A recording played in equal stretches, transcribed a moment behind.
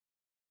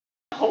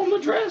home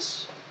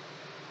address?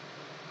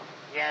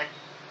 Yes.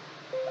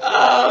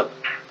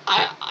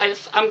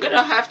 I'm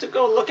gonna have to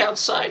go look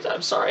outside.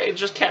 I'm sorry, I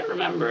just can't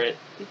remember it.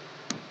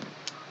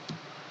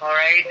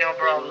 Alright, no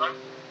problem.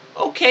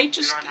 Okay,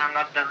 Do not hang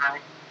up the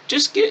line.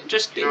 just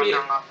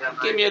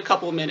give me a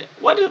couple minutes.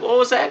 What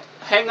was that?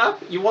 Hang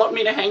up? You want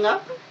me to hang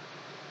up?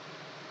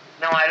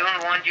 No, I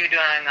don't want you to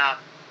hang up.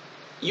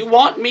 You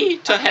want me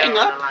to hang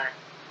up?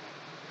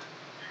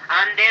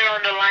 I'm there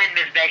on the line,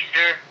 Miss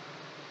Dexter.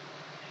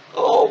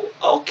 Oh,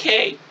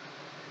 okay.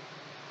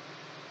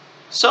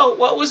 So,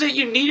 what was it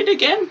you needed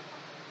again?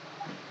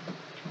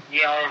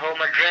 Your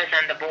home address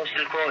and the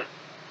postal code.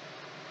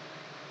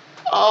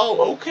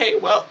 Oh, okay.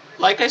 Well,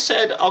 like I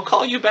said, I'll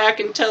call you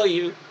back and tell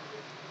you.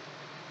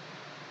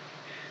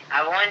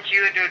 I want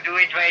you to do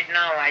it right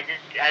now. I just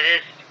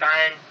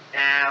can't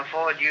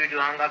afford you to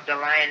hang up the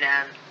line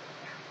and,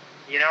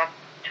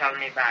 tell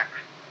me back.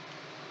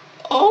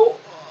 Oh,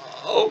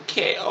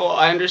 okay. Oh,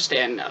 I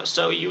understand now.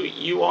 So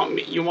you want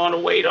to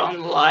wait on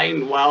the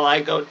line while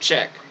I go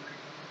check?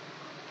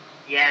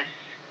 Yes.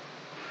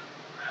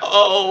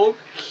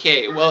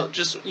 Okay. Well,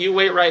 just you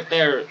wait right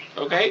there,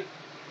 okay?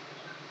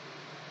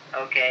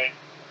 Okay.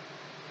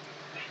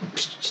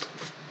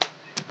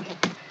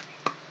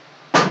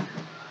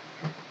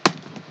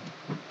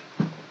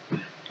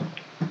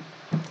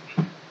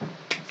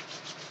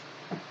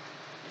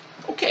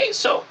 Okay,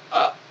 so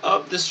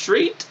the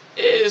street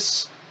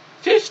is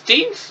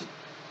 15th.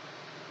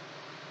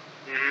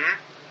 Mm-hmm.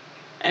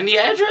 And the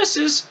address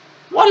is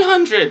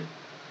 100.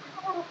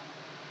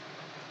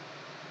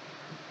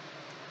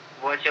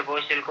 What's your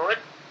postal code?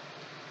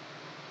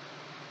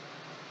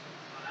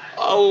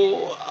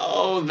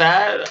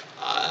 That.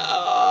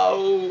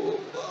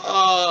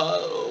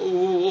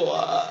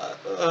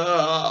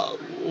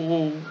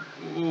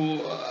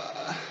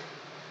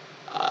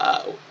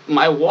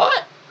 My what?